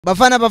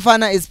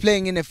Bafana is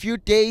playing in a few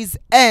days,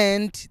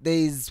 and there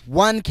is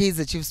one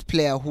Kaizer Chiefs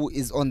player who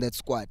is on that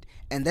squad,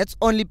 and that's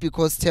only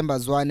because Themba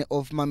Zwane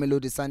of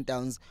Mamelodi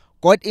Sundowns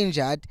got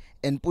injured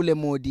and Pule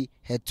Modi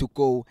had to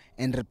go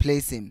and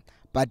replace him.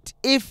 But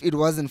if it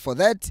wasn't for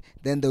that,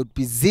 then there would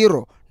be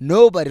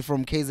nobody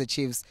from Kaizer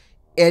Chiefs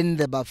in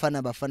the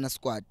Bafana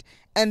squad,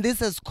 and this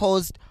has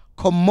caused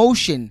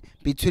commotion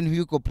between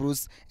Hugo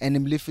Broos and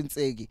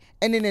Broos-Ntseki.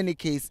 And in any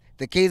case,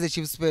 the Kaizer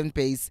Chiefs fan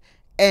base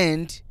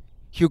and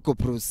Hugo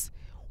Broos.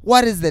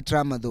 What is the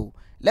drama though?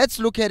 Let's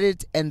look at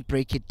it and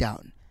break it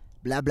down.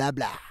 Blah blah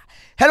blah.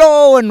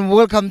 Hello and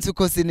welcome to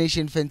Khosi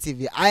Nation Fan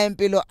TV. I am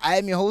Pilo, I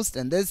am your host,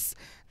 and this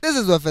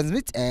is where fans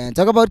meet and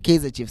talk about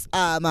Kaizer Chiefs.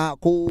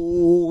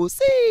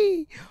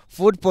 Khosi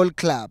Football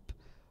Club.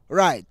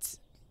 Right.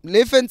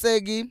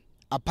 Broos-Ntseki,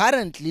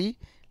 apparently,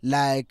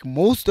 like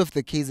most of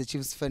the Kaizer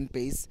Chiefs fan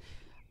base,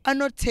 are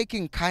not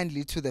taking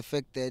kindly to the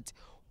fact that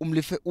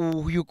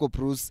Hugo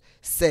Broos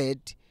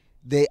said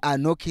there are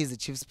no Kaizer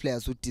Chiefs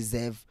players who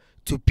deserve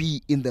to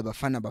be in the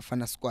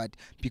Bafana squad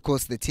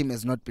because the team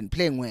has not been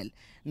playing well.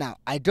 Now,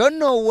 I don't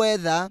know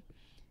whether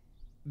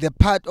the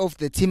part of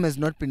the team has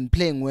not been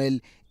playing well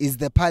is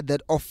the part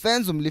that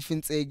offends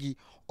Broos-Ntseki,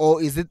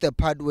 or is it the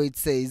part where it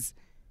says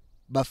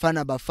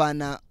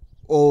Bafana,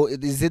 or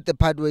is it the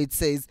part where it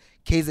says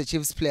Kaizer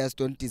Chiefs players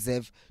don't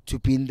deserve to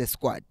be in the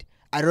squad?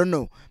 I don't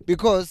know,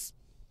 because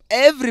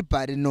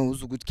everybody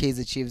knows that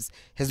Kaizer Chiefs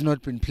has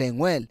not been playing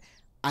well,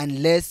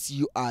 unless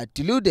you are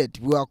deluded.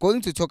 We are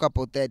going to talk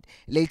about that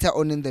later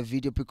on in the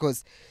video,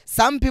 because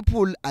some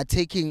people are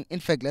taking, in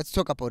fact, let's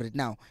talk about it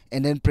now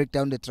and then break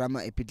down the drama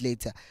a bit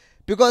later,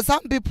 because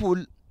some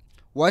people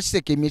watch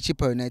the game of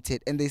Chiefs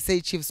United and they say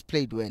Chiefs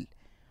played well,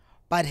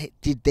 but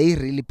did they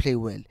really play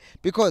well?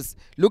 Because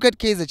look at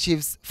Kaizer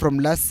Chiefs from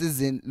last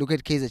season, look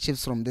at Kaizer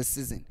Chiefs from this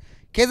season.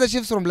 Kaizer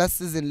Chiefs from last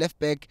season, left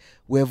back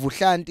were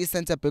Vuhlanti,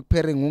 centre back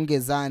pairing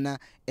Ungezana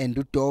and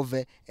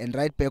Udove, and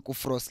right back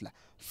Frosla.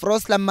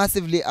 Frosla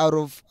massively out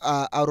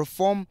of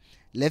form.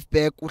 Left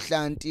back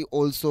Uhlanti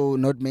also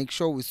not make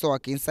sure. We saw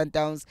against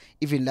Sundowns,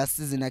 even last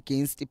season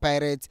against the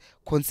Pirates,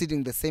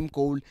 conceding the same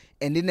goal,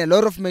 and in a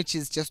lot of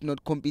matches just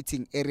not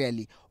competing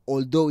aerially,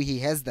 although he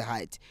has the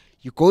height.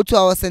 You go to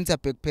our centre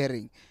back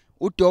pairing.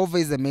 Udove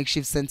is a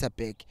makeshift centre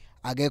back.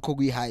 Ageko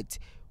gui height.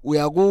 We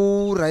are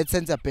go right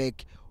centre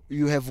back.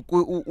 You have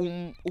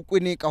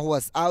Ukwinika who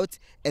was out,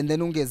 and then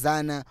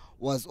Ungezana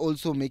was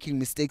also making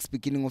mistakes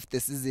beginning of the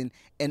season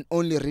and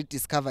only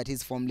rediscovered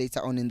his form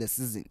later on in the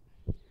season.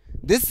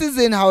 This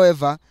season,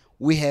 however,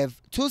 we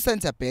have two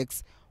centre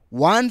backs,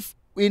 one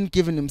in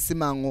Given him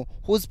Simango,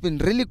 who's been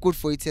really good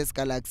for ETS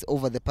Galaxy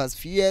over the past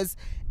few years,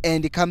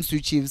 and he comes to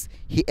Chiefs,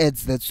 he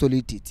adds that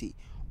solidity.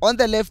 On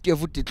the left, you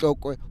have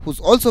Utitlokwe, who's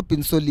also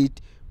been solid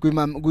with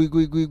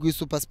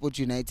SuperSport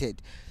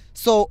United.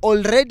 So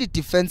already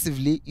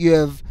defensively, you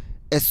have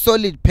a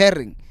solid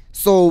pairing.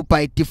 So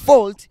by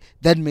default,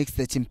 that makes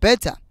the team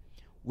better.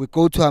 We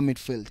go to our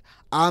midfield.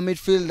 Our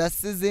midfield last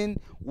season,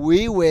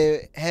 we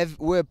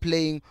were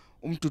playing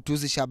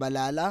Umtutuzi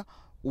Shabalala,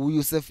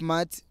 Yusuf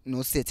Mat, no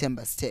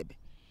Setemba Stebe.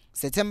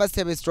 Setemba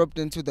Stebe is dropped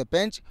into the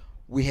bench.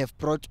 We have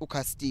brought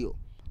Castillo.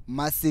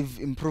 Massive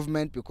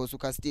improvement, because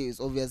Castillo is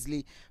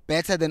obviously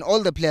better than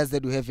all the players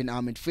that we have in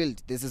our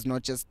midfield. This is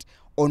not just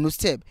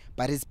Onusteb,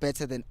 but it's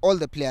better than all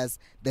the players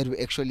that we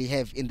actually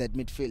have in that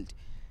midfield.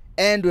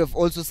 And we have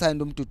also signed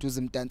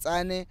Umtutuzi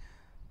Mtanzane.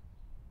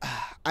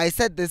 I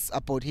said this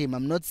about him.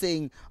 I'm not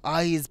saying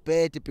he's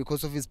bad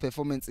because of his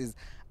performances.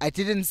 I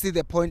didn't see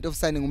the point of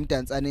signing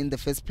Mtanzane in the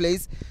first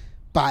place,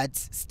 but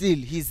still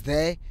he's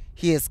there.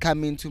 He has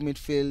come into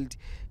midfield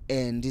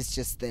and he's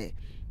just there.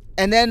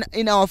 And then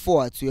in our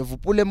forwards, you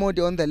have Pule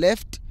Modi on the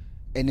left,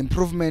 an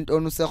improvement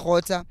on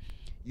Usekhota.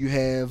 You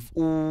have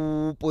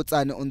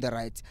Potsane on the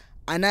right.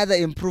 Another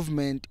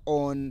improvement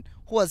on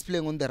who was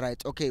playing on the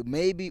right. Okay,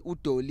 maybe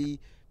Utoli,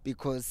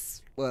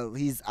 because, well,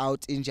 he's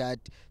out injured,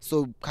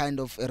 so kind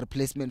of a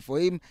replacement for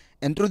him.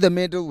 And through the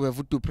middle, we have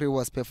Utupre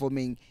was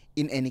performing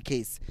in any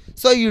case.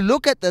 So you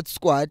look at that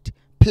squad,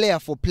 player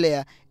for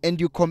player,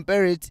 and you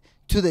compare it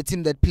to the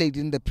team that played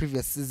in the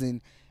previous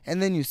season,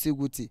 and then you see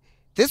Guti.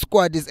 This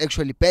squad is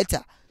actually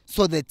better.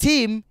 So the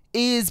team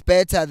is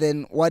better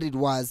than what it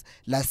was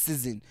last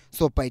season.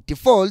 So by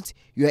default,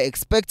 you are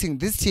expecting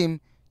this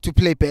team to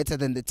play better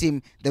than the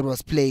team that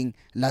was playing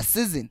last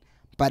season.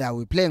 But are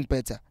we playing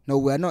better? No,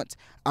 we are not.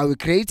 Are we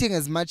creating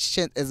as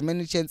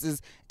many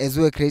chances as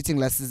we were creating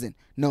last season?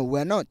 No, we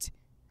are not.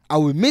 Are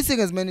we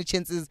missing as many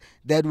chances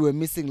that we were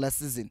missing last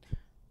season?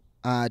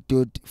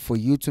 Dude, for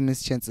you to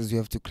miss chances, you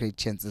have to create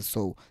chances.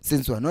 So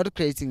since we are not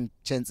creating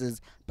chances,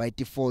 by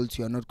default,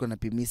 you are not going to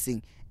be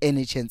missing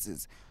any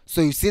chances. So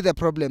you see the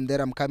problem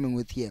that I'm coming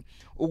with here.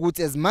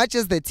 As much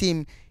as the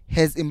team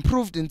has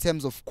improved in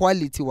terms of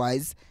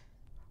quality-wise,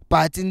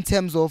 but in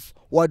terms of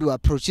what we are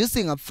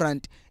producing up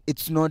front,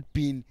 it's not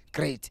been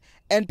great.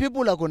 And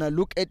people are going to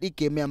look at the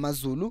game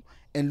Yamazulu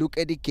and look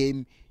at the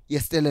game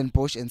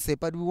Stellenbosch and say,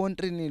 but we want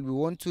 3-0, we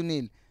want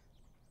 2-0.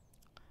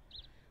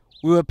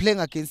 We were playing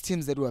against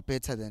teams that were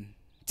better than.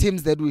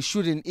 teams that we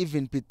shouldn't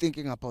even be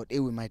thinking about, we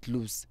might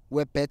lose.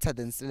 We're better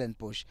than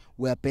Stellenbosch.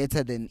 We're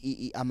better than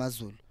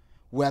Amazulu.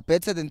 We are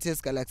better than TS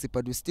Galaxy,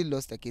 but we still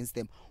lost against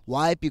them.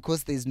 Why?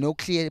 Because there's no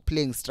clear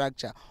playing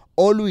structure.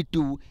 All we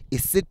do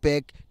is sit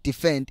back,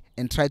 defend,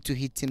 and try to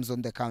hit teams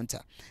on the counter.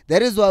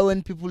 That is why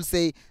when people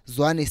say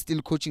Zwane is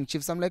still coaching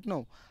Chiefs, I'm like,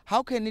 no.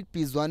 How can it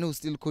be Zwane who's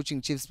still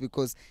coaching Chiefs?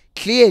 Because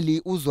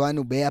clearly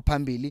uZwane ubeya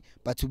phambili,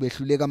 but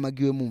ubehluleka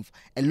magiwe move.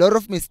 A lot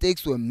of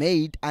mistakes were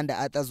made under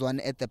Arthur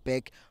Zwane at the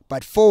back,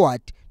 but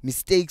forward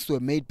mistakes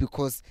were made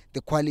because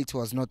the quality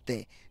was not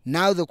there.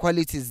 Now the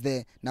quality is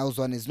there. Now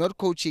Zwane is not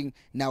coaching.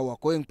 Now we're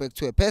going back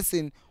to a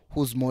person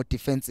who's more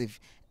defensive.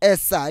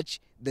 As such,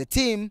 the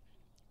team,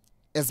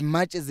 as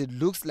much as it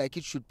looks like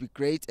it should be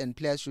great and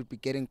players should be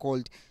getting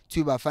called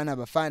to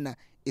Bafana,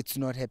 it's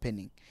not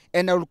happening.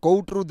 And I'll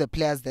go through the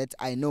players that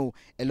I know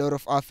a lot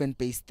of our fan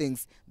base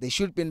thinks they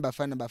should be in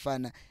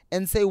Bafana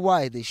and say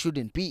why they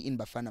shouldn't be in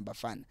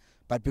Bafana.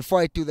 But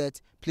before I do that,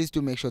 please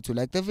do make sure to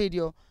like the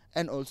video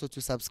and also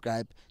to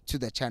subscribe to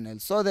the channel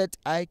so that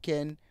I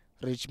can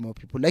reach more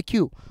people like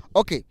you.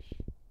 Okay,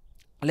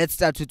 let's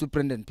start with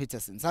Brendan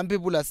Peterson. Some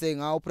people are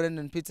saying, oh,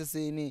 Brendan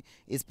Peterson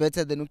is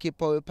better than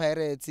Ukipawe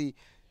Pirates.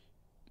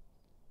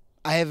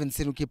 I haven't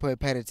seen Ukipawe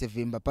Pirates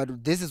Vimba,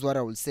 but this is what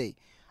I will say.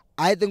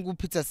 I think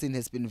Peterson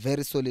has been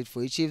very solid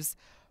for Chiefs,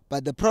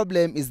 but the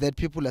problem is that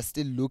people are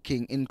still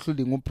looking,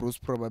 including Bruce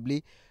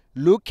probably,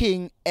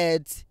 looking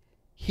at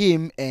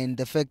him and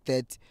the fact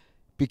that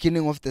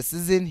beginning of the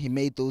season he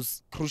made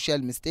those crucial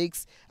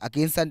mistakes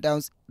against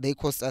Sundowns. They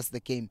cost us the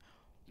game.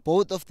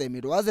 Both of them.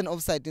 It wasn't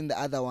offside in the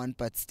other one,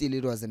 but still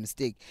it was a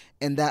mistake.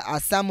 And there are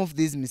some of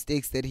these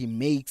mistakes that he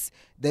makes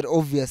that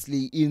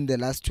obviously in the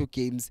last two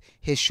games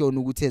has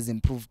shown what has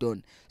improved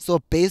on. So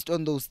based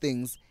on those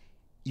things,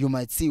 you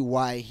might see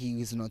why he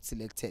is not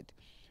selected.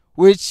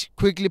 Which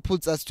quickly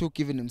puts us to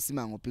Kevin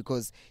Msimango,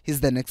 because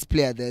he's the next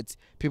player that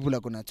people are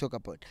going to talk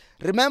about.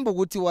 Remember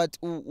what Tim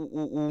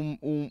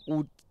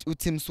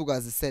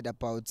Sugas said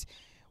about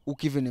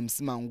Kevin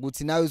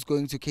Msimango. Now he's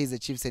going to Kaizer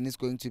Chiefs and he's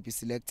going to be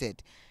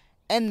selected.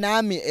 And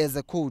Nami as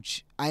a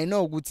coach, I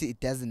know it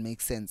doesn't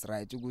make sense,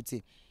 right?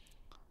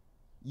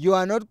 You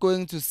are not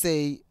going to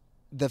say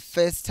the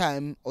first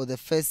time or the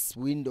first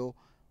window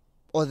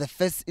or the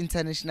first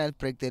international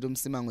break that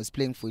Msimango is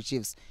playing for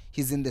Chiefs,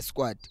 he's in the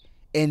squad.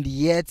 And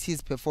yet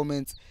his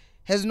performance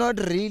has not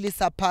really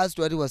surpassed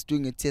what he was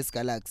doing at TS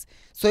Galaxy.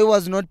 So he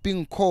was not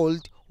being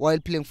called while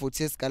playing for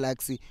TS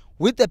Galaxy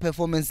with the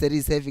performance that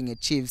he's having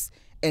at Chiefs.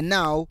 And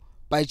now,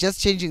 by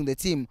just changing the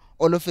team,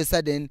 all of a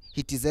sudden,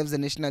 he deserves a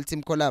national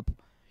team call-up.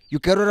 You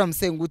get what I'm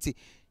saying, Guti?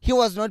 He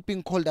was not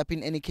being called up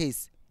in any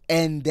case.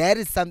 And that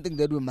is something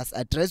that we must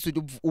address with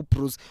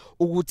Bruce.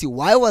 Uguti,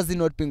 why was he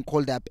not being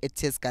called up at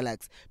TS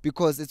Galaxy?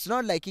 Because it's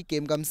not like Ike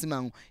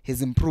Mkamsimango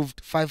has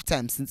improved 5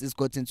 times since he's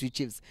got into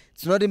Chiefs.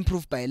 It's not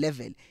improved by a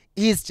level.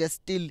 He is just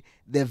still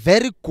the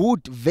very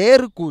good,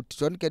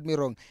 don't get me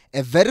wrong,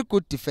 a very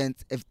good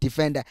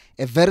defender,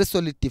 a very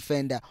solid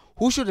defender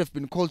who should have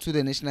been called to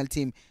the national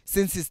team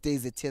since his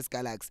days at TS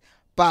Galaxy.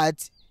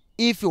 But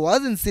if he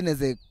wasn't seen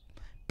as a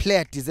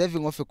player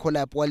deserving of a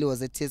call-up while he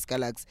was at TS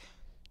Galaxy,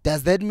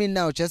 does that mean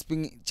now just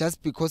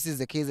because he's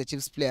a Kaizer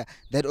Chiefs player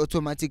that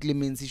automatically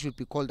means he should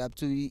be called up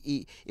to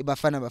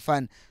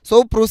Bafana?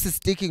 So Bruce is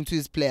sticking to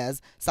his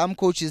players. Some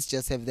coaches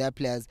just have their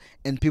players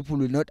and people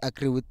will not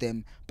agree with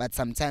them, but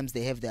sometimes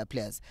they have their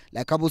players.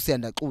 Like Abusi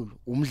and Akulu,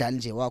 umdlali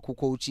nje wakho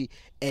coach,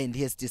 and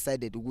he has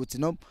decided ukuthi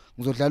no,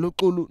 ngizodlala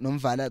uQulu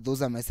nomvala,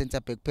 those are my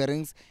center back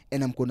pairings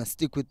and I'm going to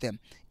stick with them.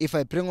 If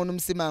I bring on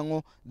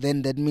Msimango,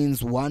 then that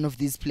means one of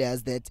these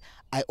players that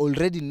I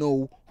already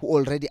know, who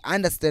already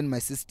understand my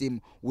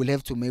system, will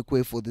have to make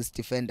way for this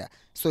defender.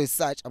 So as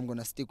such, I'm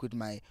gonna stick with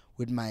my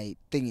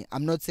thingy.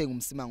 I'm not saying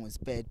Msimango is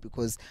bad,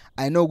 because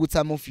I know good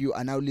some of you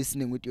are now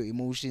listening with your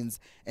emotions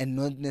and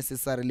not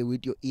necessarily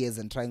with your ears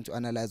and trying to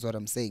analyze what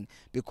I'm saying,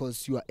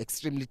 because you are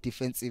extremely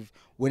defensive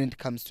when it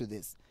comes to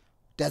this.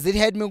 Does it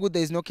hurt me good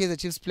there is no Kaizer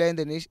Chiefs player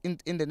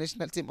in the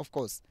national team? Of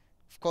course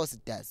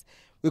it does.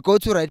 We go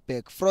to right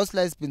back.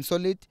 Frostline has been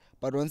solid,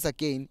 but once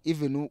again,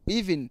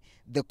 even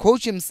the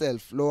coach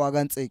himself,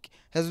 Broos-Ntseki,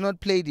 has not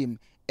played him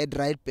at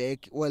right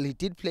back. Well, he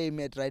did play him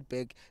at right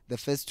back the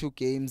first 2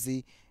 games,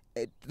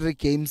 3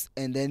 games,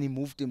 and then he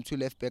moved him to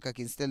left back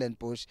against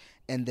Stellenbosch,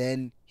 and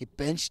then he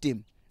benched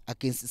him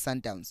against the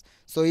Sundowns.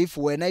 So if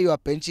when you are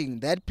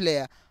benching that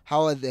player,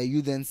 how are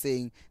you then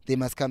saying they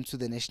must come to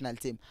the national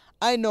team?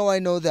 I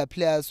know there are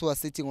players who are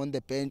sitting on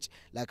the bench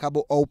like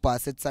Abo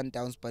Opas at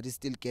Sundowns, but he's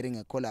still getting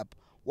a call-up.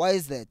 Why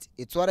is that?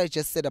 It's what I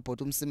just said about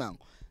Msimango.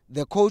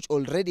 The coach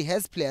already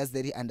has players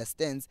that he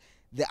understands.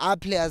 There are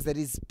players that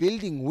he's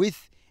building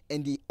with,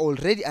 and they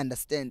already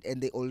understand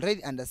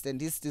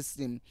his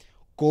system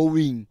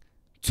going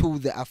to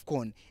the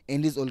AFCON,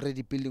 and he's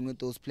already building with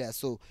those players.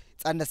 So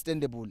it's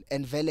understandable.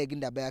 And vele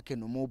indaba yakhe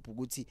noMopi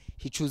ukuthi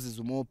he chooses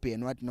uMopi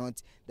and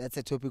whatnot, that's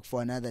a topic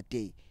for another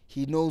day.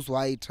 He knows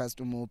why he trusts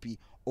uMopi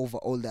over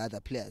all the other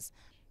players.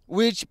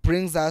 Which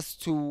brings us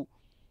to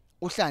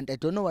Uhlanti, I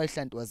don't know why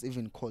Uhlanti was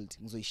even called.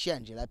 Ngizoyishiya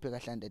nje lapha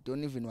kaHlanti. I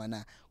don't even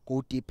wanna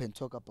go deep and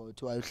talk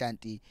about why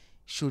Uhlanti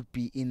should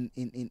be in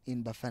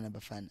Bafana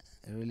Bafana.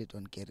 I really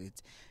don't get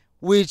it.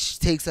 Which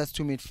takes us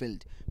to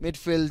midfield.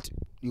 Midfield,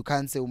 you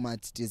can't say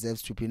Umat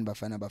deserves to be in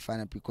Bafana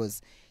Bafana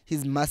because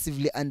he's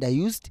massively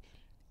underused,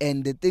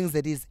 and the things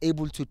that he's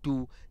able to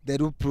do, that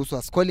Bruce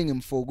was calling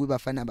him for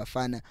Bafana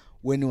Bafana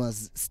when he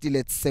was still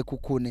at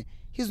Sekukune,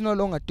 he's no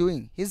longer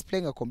doing. He's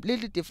playing a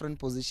completely different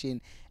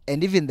position,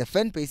 and even the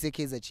fan base of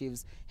Kaizer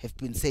Chiefs have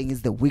been saying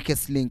is the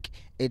weakest link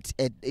in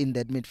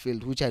that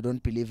midfield, which I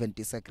don't believe and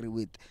disagree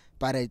with.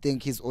 But I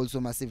think he's also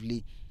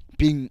massively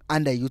being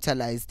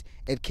underutilized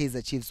at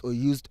Kaizer Chiefs or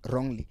used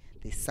wrongly.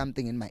 There's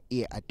something in my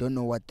ear. I don't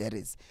know what that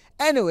is.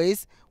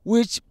 Anyways,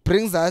 which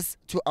brings us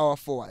to our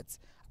forwards.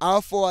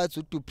 Our forwards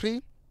with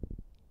Dupree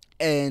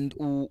and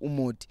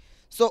Umoti.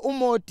 So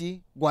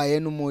Umoti,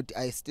 Gwayen Umoti,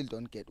 I still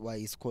don't get why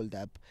he's called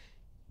up.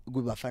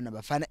 Bafana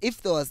Bafana.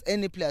 If there was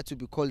any player to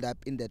be called up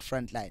in that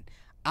front line,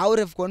 I would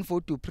have gone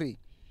for Dupree.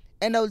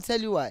 And I will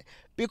tell you why.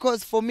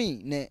 Because for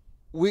me,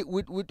 with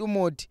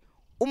Umoti,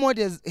 Umoti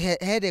has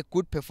had a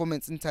good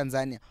performance in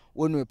Tanzania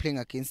when we were playing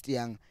against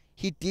Young.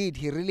 He did.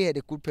 He really had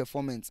a good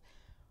performance.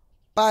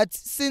 But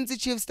since the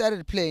Chiefs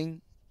started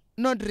playing,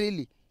 not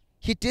really.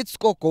 He did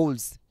score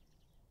goals,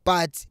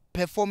 but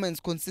performance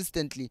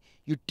consistently,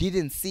 you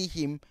didn't see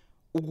him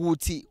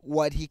Uguti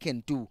what he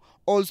can do.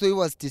 Also, he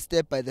was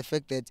disturbed by the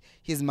fact that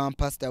his mom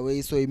passed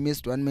away, so he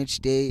missed one match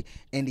day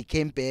and he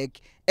came back.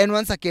 And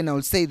once again, I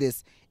will say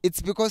this,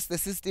 it's because the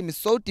system is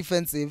so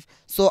defensive,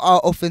 so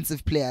our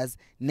offensive players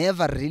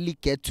never really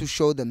get to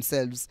show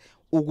themselves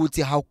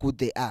Uguti how good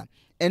they are.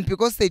 And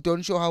because they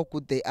don't show how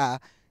good they are,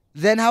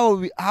 then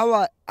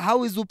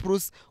how is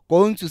Bruce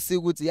going to see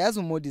Uguti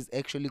Yazumod is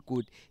actually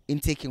good in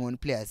taking on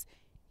players?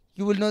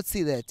 You will not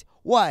see that.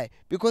 Why?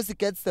 Because he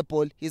gets the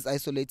ball, he's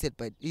isolated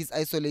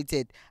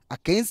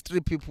against 3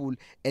 people,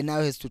 and now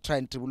has to try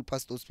and dribble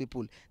past those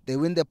people. They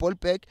win the ball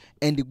back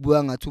and the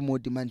Buanga to more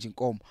demanding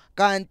come.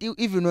 Can't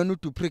even when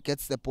Dupree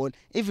gets the ball,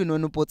 even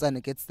when Potane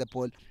gets the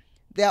ball,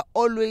 they are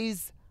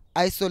always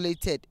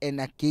isolated and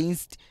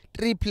against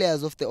 3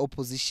 players of the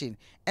opposition,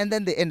 and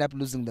then they end up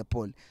losing the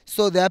ball.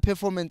 So their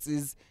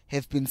performances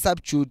have been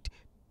subdued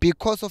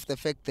because of the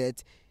fact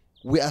that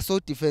we are so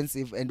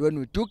defensive, and when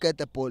we do get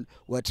the ball,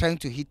 we're trying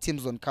to hit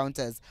teams on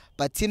counters,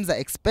 but teams are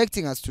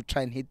expecting us to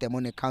try and hit them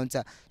on a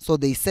counter, so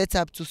they set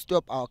up to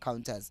stop our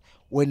counters.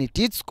 When he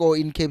did score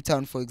in Cape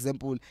Town, for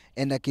example,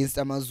 and against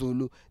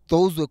Amazulu,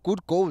 those were good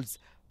goals,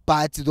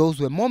 but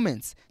those were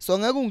moments. So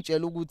you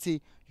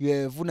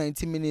have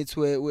 90 minutes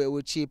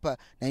where cheaper,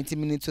 90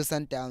 minutes where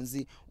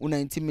Sundowns,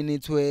 90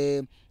 minutes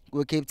where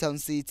Cape Town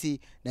City,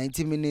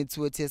 90 minutes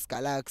where TS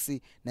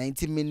Galaxy,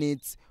 90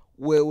 minutes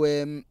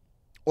where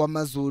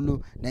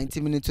Wamazulu, 90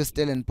 minutes to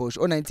Stellenbosch,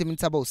 or 90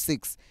 minutes about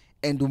 6,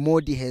 and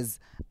Umodi has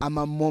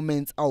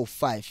moments out of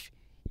 5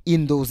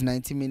 in those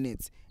 90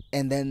 minutes,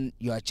 and then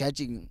you are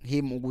judging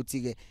him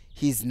Ugutige,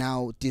 he's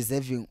now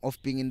deserving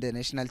of being in the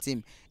national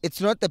team.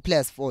 It's not the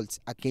player's fault.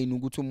 Again,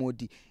 Ugutu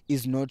Modi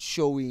is not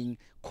showing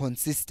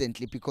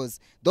consistently, because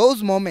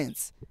those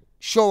moments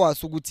show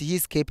us Uguti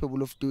he's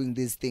capable of doing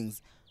these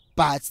things,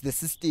 but the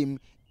system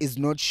is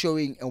not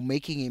showing or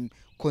making him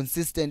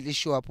consistently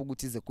show up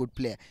Uguti is a good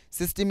player.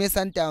 System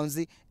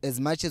Sundowns, as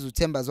much as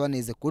Utemba Zwane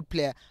is a good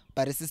player,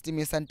 but the system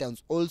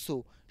Sundowns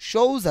also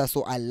shows us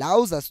or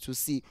allows us to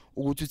see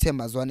Uguti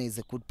Utemba Zwane is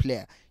a good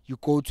player. You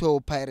go to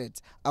our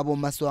Pirates, Abo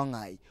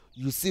Maswangai,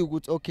 you see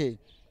Uguti, okay,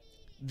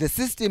 the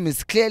system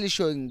is clearly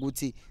showing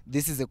Guti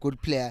this is a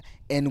good player,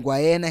 and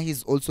Guayana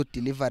he's also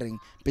delivering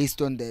based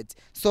on that.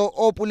 So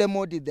Opule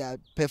Modi, they are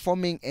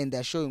performing and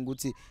they're showing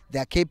Guti they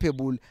are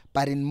capable,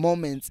 but in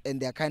moments, and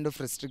they're kind of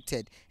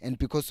restricted, and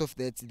because of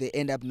that they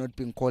end up not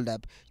being called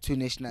up to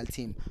national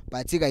team.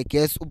 But I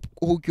guess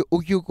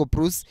Hugo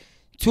Bruce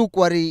took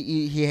what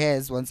he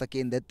has, once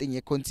again, that thing,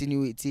 a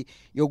continuity.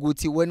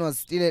 Yoguti, when he was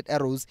still at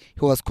Arrows,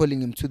 he was calling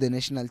him to the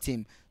national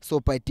team. So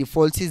by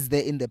default, he's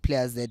there in the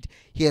players that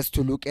he has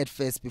to look at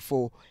first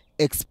before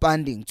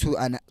expanding to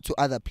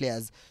other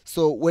players.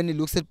 So when he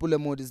looks at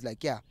Pulemod, he's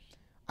like, yeah,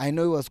 I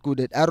know he was good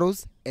at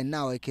Arrows, and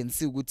now I can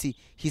see Guti,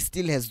 he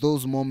still has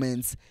those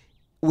moments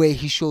where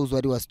he shows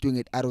what he was doing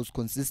at Arrows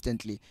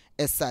consistently.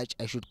 As such,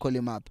 I should call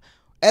him up.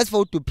 As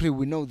for Dupree,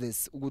 we know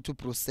this. Ugutu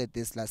Pro said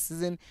this last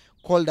season,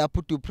 called up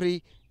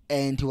Dupree,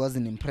 and he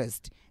wasn't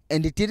impressed.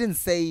 And he didn't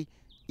say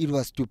it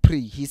was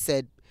Dupree. He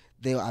said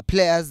there are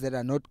players that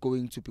are not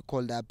going to be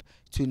called up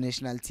to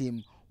national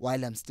team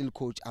while I'm still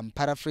coach. I'm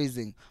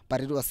paraphrasing, but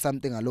it was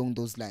something along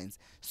those lines.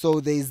 So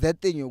there is that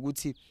thing,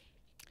 Yoguti.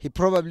 He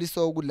probably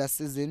saw good last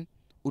season.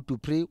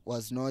 Dupree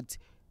was not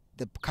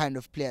the kind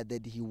of player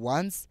that he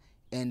wants,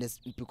 and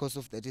because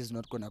of that, he's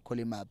not going to call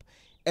him up.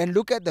 And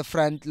look at the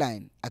front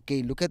line.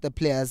 Again, look at the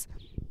players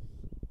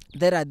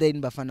that are there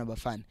in Bafana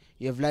Bafana.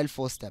 You have Lyle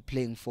Foster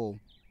playing for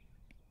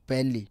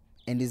Burnley,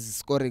 and is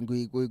scoring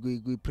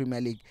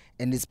Premier League,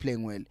 and is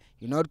playing well.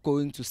 You're not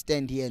going to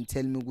stand here and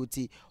tell me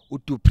Guti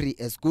Dupree,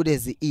 as good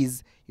as he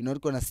is, you're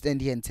not going to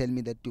stand here and tell me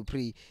that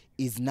Dupree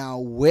is now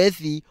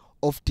worthy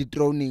of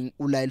dethroning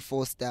Ulyle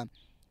Foster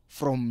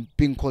from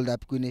being called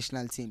up to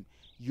national team.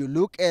 You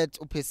look at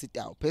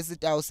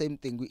Pesitao, same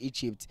thing with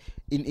Egypt.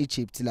 In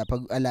Egypt,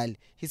 lapha Alal,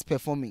 he's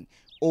performing.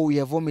 Oh, we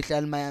have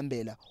Mihlal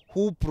Mayambela,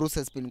 who Bruce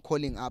has been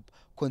calling up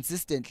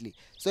consistently.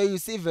 So you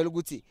see,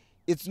 Veluguti,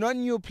 it's not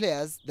new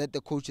players that the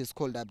coach has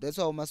called up. That's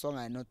why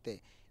Omaswanga are not there.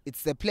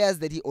 It's the players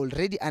that he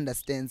already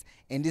understands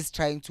and is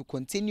trying to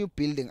continue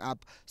building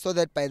up so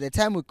that by the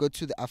time we go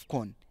to the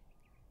AFCON,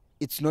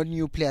 it's not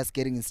new players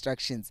getting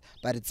instructions,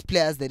 but it's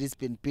players that he's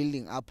been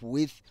building up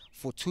with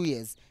for 2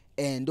 years.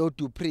 And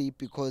Dupree,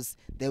 because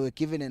they were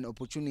given an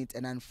opportunity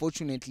and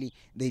unfortunately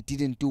they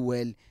didn't do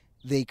well,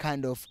 they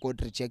kind of got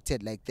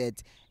rejected like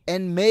that.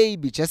 And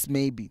maybe, just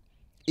maybe,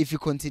 if he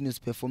continues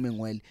performing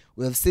well,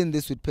 we have seen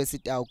this with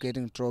Pesitao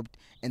getting dropped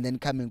and then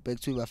coming back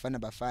to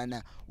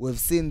Bafana. We've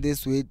seen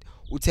this with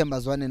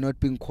Utembazwane not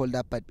being called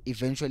up but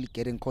eventually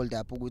getting called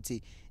up.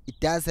 It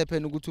does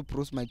happen.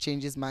 Bruce might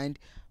change his mind,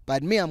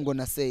 but me, I'm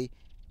gonna say,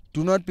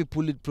 do not be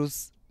bullied,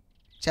 Bruce.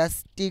 Just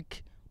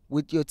stick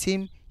with your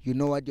team. You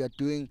know what you're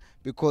doing,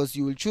 because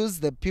you will choose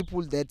the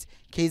people that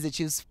Kaizer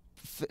Chiefs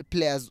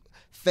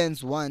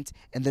fans want,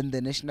 and then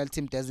the national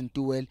team doesn't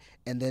do well,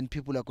 and then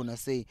people are gonna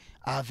say,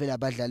 vela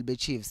badlali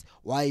Chiefs,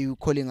 why are you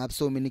calling up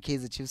so many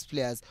Kaizer Chiefs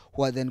players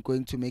who are then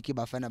going to make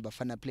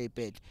Bafana play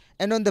bad?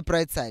 And on the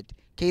bright side,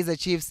 Kaizer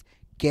Chiefs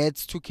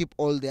gets to keep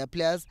all their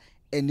players,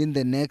 and in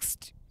the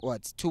next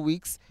 2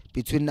 weeks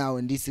between now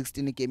and this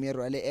 16 game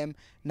year,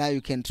 now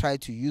you can try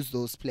to use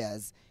those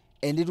players.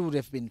 And it would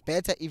have been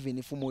better even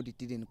if Umodi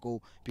didn't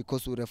go,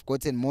 because we would have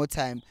gotten more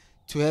time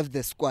to have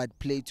the squad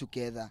play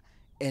together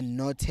and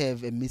not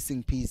have a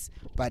missing piece.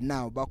 But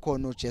now,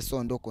 Bakono,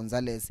 Chesondo,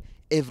 Gonzalez,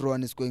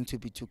 everyone is going to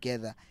be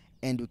together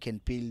and we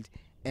can build.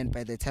 And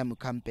by the time we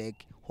come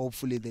back,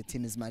 hopefully the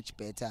team is much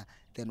better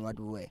than what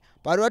we were.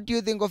 But what do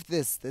you think of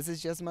this? This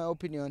is just my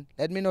opinion.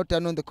 Let me know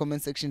down on the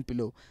comment section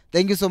below.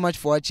 Thank you so much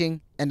for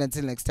watching, and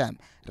until next time,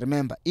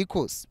 remember,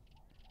 equals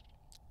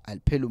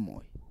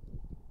Alpelumoy.